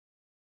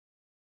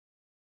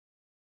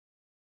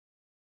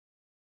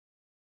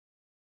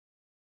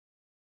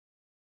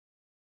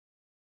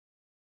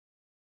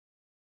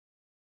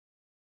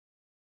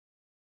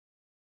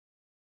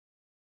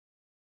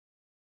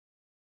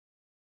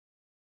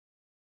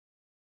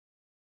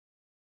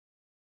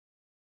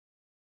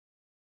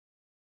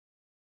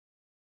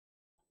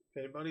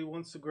If anybody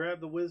wants to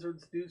grab the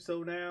Wizards, do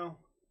so now.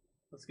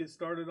 Let's get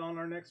started on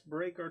our next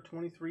break, our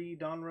 23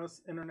 Donruss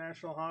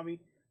International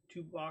Hobby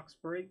 2-box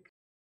break.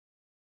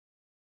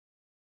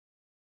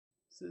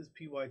 This is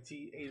PYT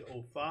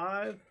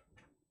 805.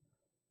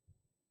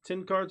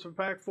 10 cards per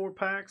pack, 4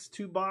 packs,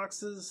 2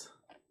 boxes.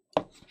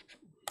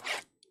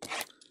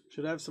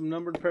 Should have some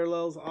numbered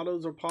parallels.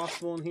 Autos are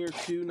possible in here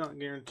too, not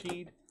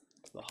guaranteed.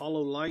 The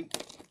hollow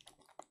light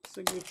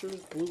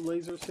signatures, blue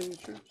laser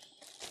signatures.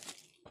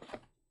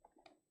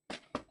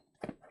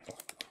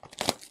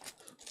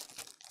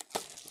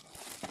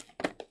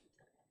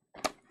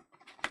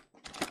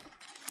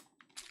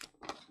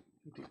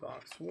 Empty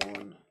box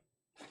 1.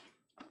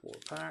 4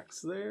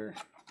 packs there.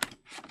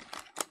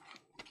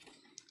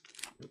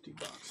 Empty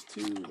box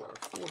 2. There are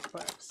 4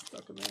 packs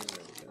stuck in there.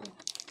 There we go.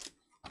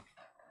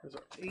 There's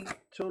our 8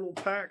 total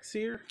packs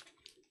here.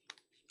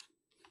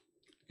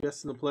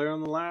 Guessing the player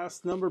on the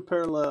last number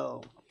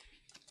parallel.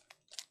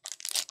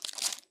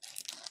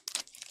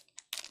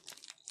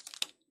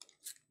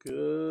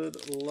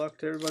 Good luck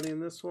to everybody in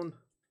this one.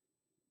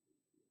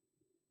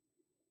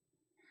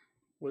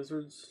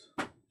 Wizards.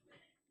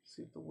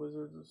 See if the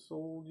Wizards are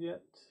sold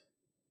yet.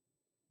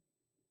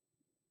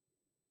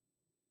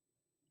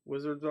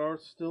 Wizards are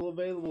still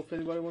available if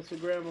anybody wants to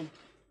grab them.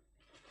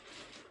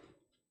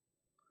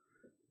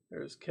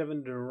 There's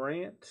Kevin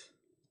Durant.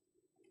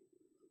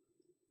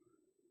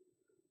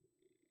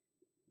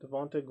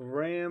 Devontae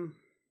Graham.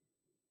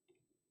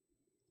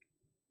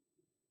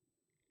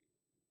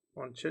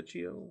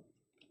 Monchechio.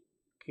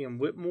 Cam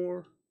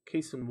Whitmore.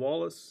 Cason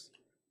Wallace.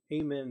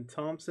 Amen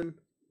Thompson.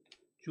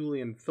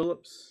 Julian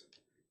Phillips.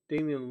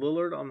 Damian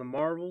Lillard on the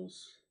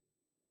Marvels.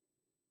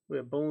 We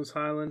have Bones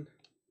Highland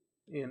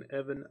and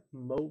Evan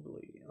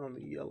Mobley on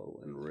the yellow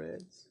and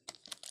reds.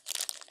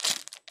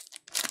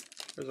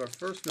 There's our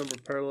first number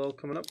parallel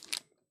coming up.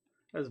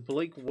 That's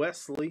Blake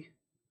Wesley.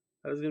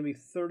 That is going to be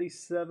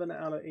 37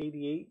 out of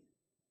 88.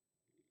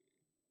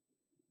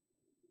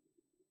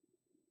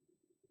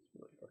 It's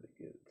really hard to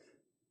get.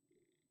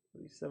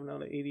 37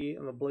 out of 88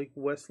 on the Blake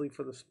Wesley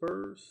for the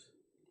Spurs.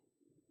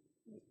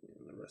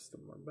 And the rest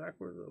of them are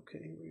backwards. Okay,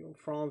 here we go.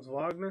 Franz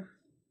Wagner.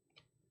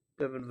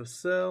 Devin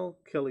Vassell.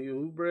 Kelly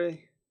Oubre.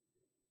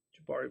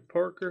 Jabari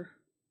Parker.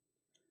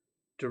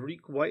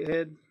 Derek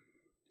Whitehead.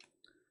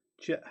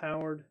 Chet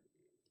Howard.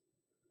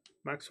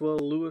 Maxwell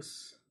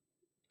Lewis.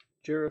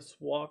 Jarris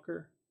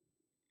Walker.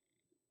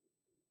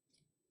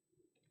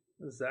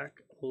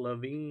 Zach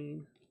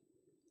LaVine.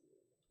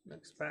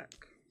 Next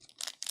pack.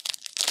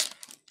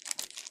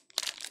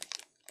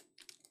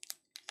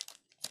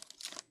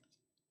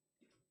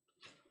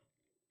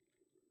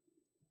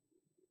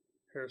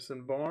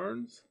 Harrison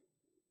Barnes.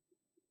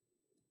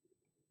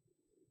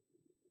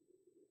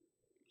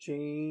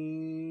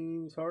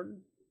 James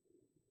Harden.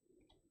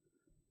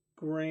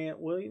 Grant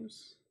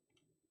Williams.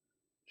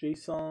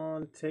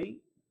 Jason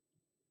Tate.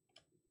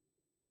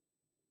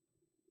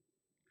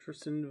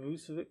 Tristan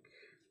Vucevic.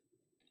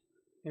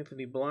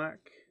 Anthony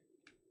Black.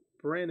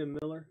 Brandon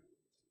Miller.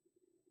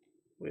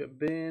 We have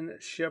Ben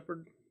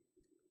Shepard.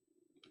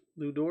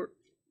 Lou Dort.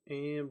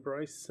 And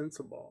Bryce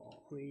Sensabaugh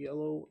on the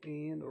yellow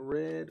and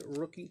red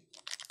rookie.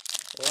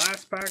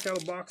 Last pack out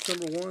of box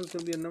number 1 is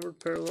going to be a numbered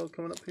parallel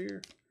coming up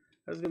here.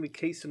 That's going to be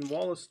Cason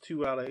Wallace,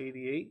 2 out of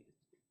 88.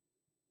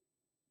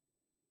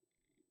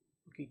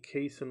 Rookie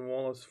Cason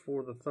Wallace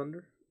for the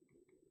Thunder.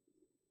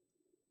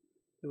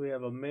 Then we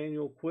have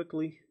Emmanuel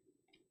Quickly,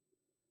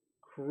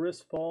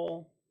 Chris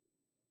Paul,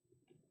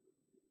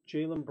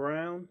 Jaylen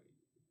Brown,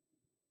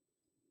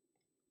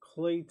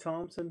 Klay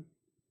Thompson,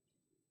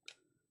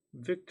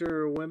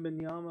 Victor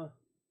Wembanyama,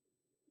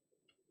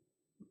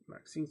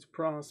 Maxine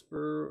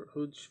Prosper,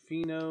 Hudge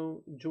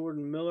Fino,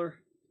 Jordan Miller,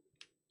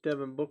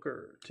 Devin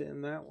Booker to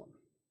end that one.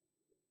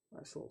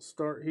 Nice little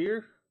start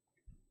here.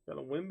 Got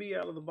a Wemby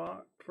out of the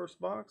box, first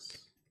box.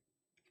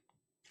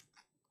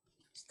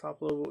 Let's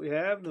top load what we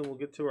have, then we'll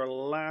get to our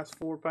last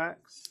 4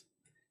 packs.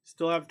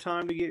 Still have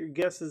time to get your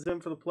guesses in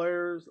for the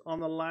players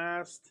on the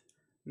last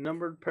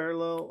numbered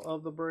parallel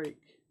of the break.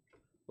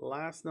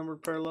 Last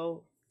numbered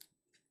parallel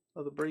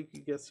of the break,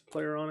 you guess the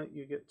player on it,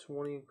 you get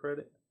 20 in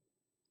credit.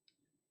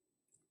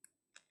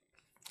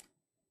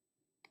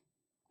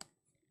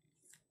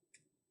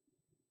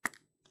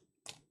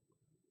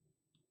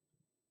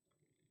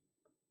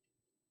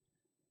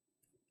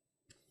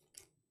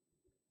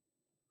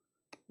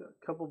 Got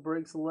a couple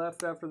breaks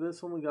left after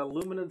this one. We got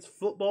Luminance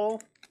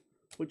Football,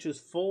 which is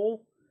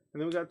full.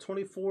 And then we got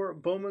 24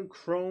 Bowman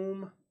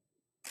Chrome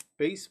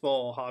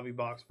Baseball Hobby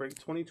Box Break.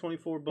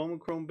 2024 Bowman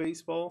Chrome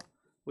Baseball.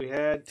 We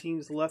had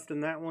teams left in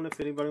that one. If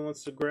anybody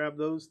wants to grab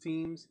those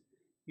teams,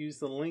 use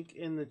the link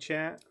in the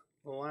chat.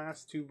 The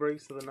last 2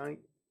 breaks of the night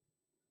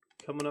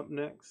coming up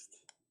next.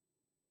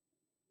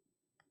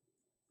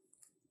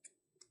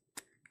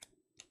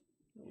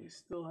 We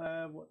still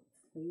have, what,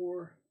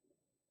 4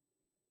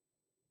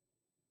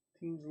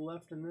 teams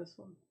left in this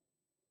one?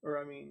 Or,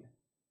 I mean,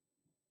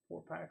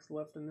 4 packs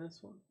left in this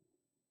one.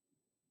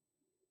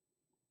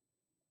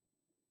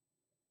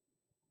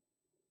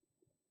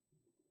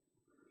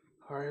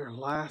 All right, our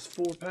last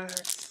 4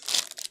 packs.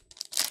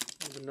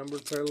 The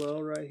numbered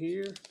parallel right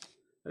here.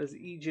 That is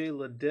EJ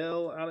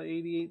Liddell out of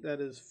 88.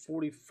 That is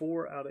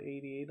 44 out of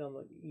 88 on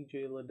the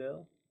EJ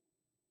Liddell.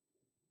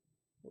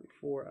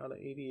 44 out of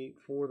 88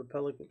 for the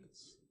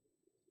Pelicans.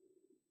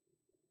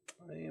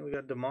 And we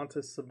got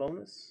Domantas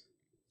Sabonis,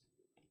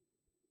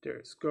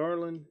 Darius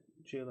Garland,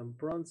 Jalen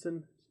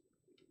Brunson,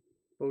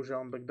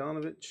 Bojan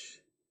Bogdanovic,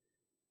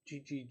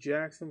 G.G.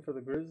 Jackson for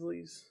the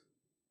Grizzlies.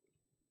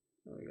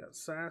 And we got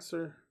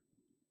Sasser,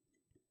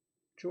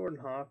 Jordan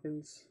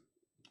Hawkins,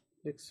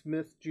 Nick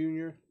Smith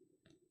Jr.,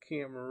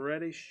 Cam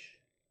Reddish.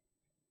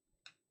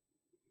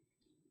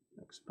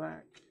 Next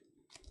pack.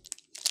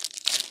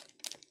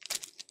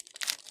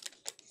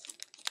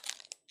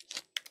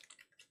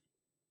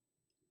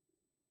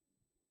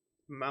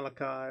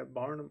 Malachi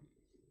Barnum,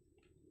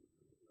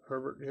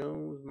 Herbert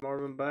Jones,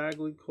 Marvin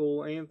Bagley,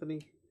 Cole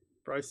Anthony,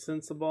 Bryce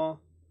Sensabaugh,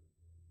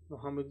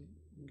 Muhammad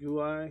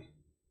Guai,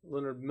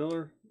 Leonard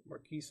Miller,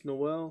 Marquise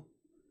Noel.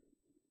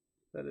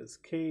 That is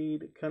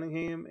Cade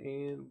Cunningham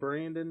and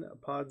Brandon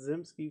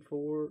Podziemski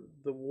for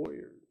the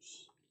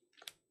Warriors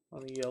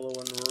on the yellow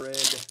and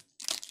red.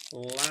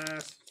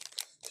 Last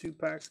two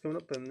packs coming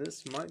up, and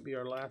this might be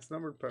our last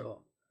numbered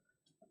parallel.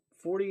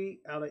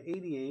 48 out of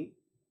 88.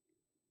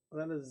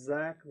 That is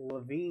Zach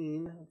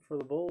LaVine for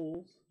the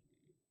Bulls.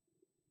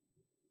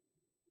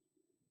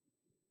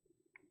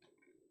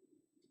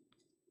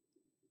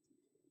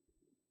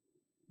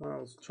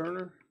 Miles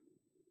Turner,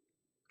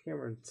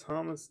 Cameron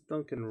Thomas,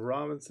 Duncan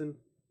Robinson,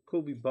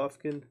 Kobe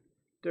Buffkin,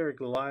 Derek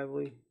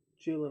Lively,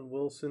 Jalen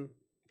Wilson,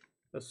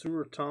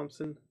 Asura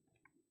Thompson.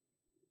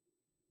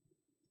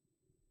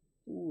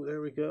 Ooh,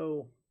 there we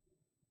go.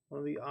 One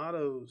of the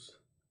autos.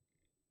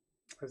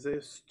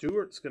 Isaiah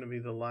Stewart's going to be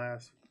the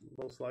last,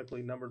 most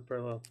likely numbered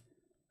parallel.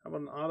 How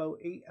about an auto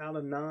 8 out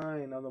of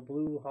 9 on the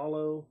blue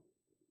hollow?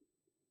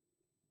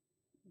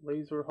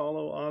 Laser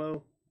hollow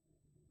auto.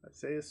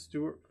 Isaiah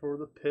Stewart for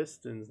the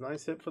Pistons.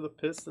 Nice hit for the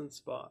Pistons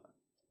spot.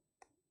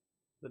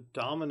 The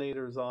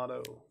Dominators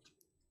auto.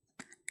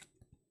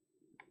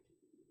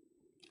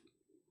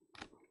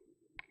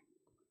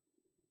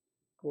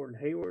 Gordon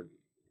Hayward.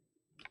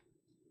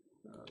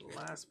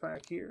 Last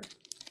pack here.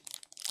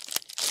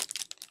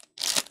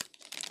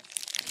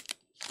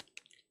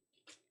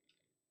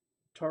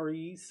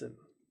 Tari Eason,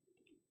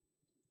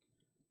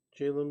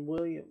 Jalen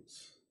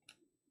Williams,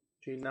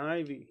 Jaden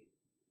Ivey,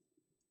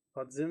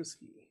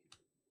 Podziemski,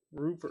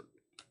 Rupert,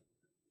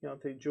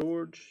 Keontae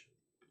George,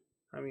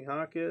 Jaime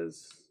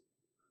Jaquez,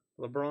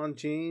 LeBron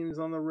James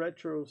on the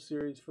retro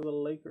series for the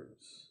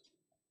Lakers,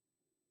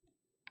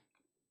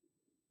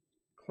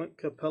 Clint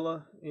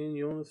Capella and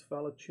Jonas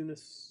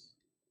Valanciunas.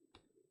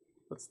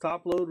 Let's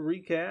top load,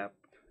 recap,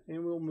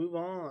 and we'll move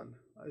on.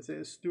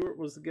 Isaiah Stewart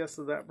was the guest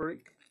of that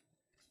break.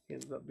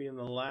 Ends up being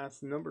the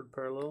last numbered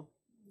parallel.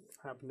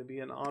 Happened to be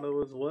an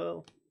auto as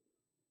well.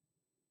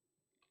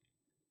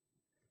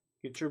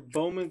 Get your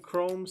Bowman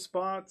Chrome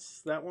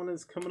spots. That one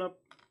is coming up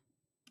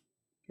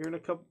here in a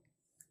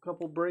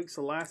couple breaks.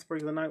 The last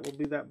break of the night will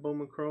be that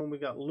Bowman Chrome. We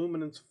got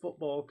Luminance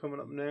Football coming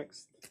up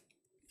next.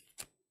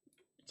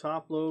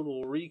 Top load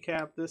will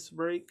recap this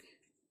break.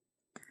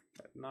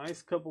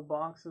 Nice couple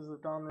boxes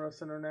of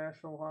Donruss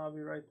International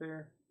Hobby right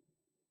there.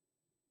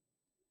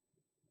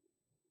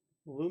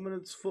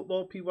 Luminance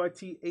Football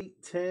PYT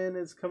 810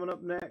 is coming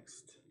up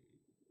next.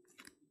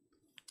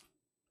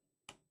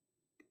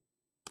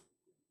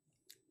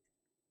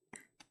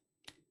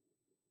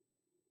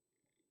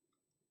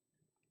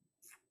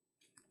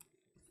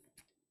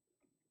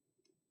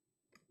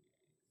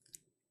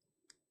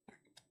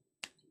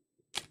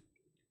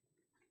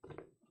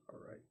 All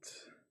right.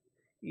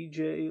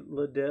 EJ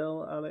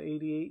Liddell out of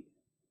 88.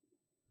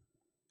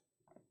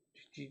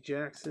 G.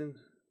 Jackson,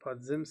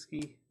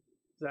 Podziemski,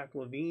 Zach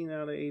LaVine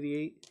out of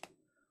 88.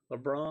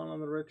 LeBron on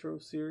the retro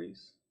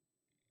series.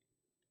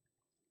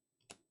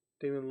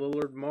 Damian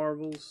Lillard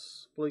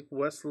Marvels. Blake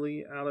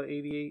Wesley out of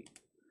 88.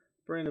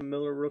 Brandon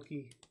Miller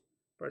rookie.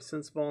 Bryce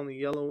Sensabaugh on the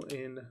yellow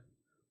and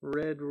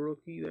red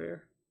rookie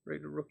there.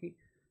 Rated rookie.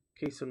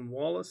 Cason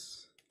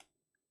Wallace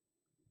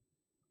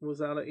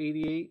was out of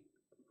 88.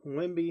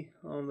 Wemby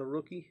on the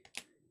rookie.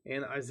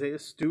 And Isaiah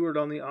Stewart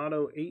on the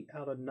auto. 8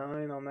 out of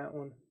 9 on that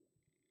one.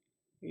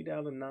 8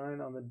 out of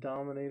 9 on the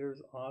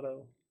Dominators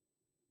auto.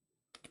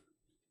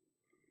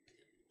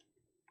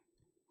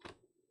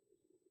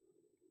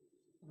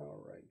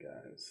 All right,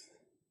 guys.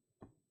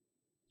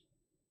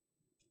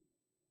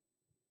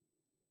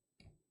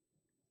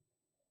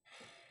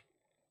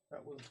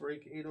 That was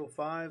break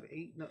 805.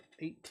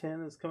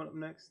 810 is coming up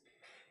next,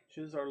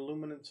 which is our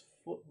Luminance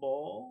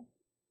Football.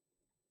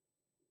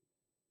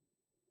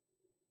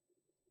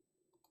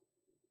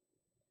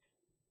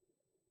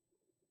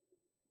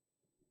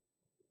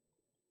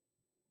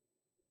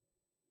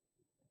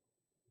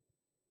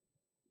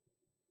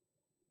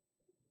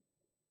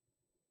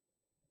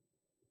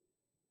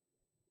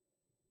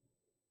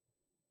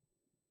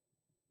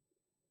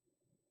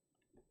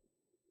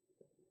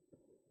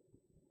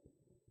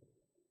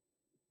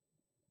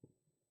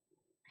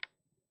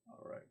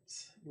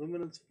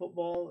 Luminance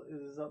Football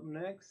is up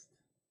next.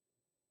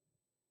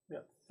 We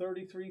got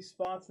 33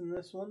 spots in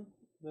this one.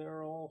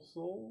 They're all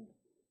sold.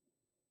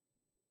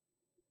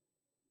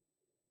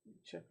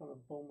 Check on the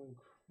Bowman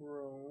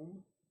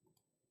Chrome.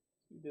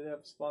 We did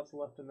have spots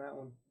left in that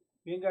one.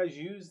 You guys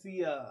use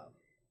the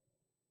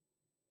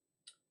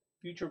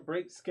future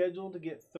break schedule to get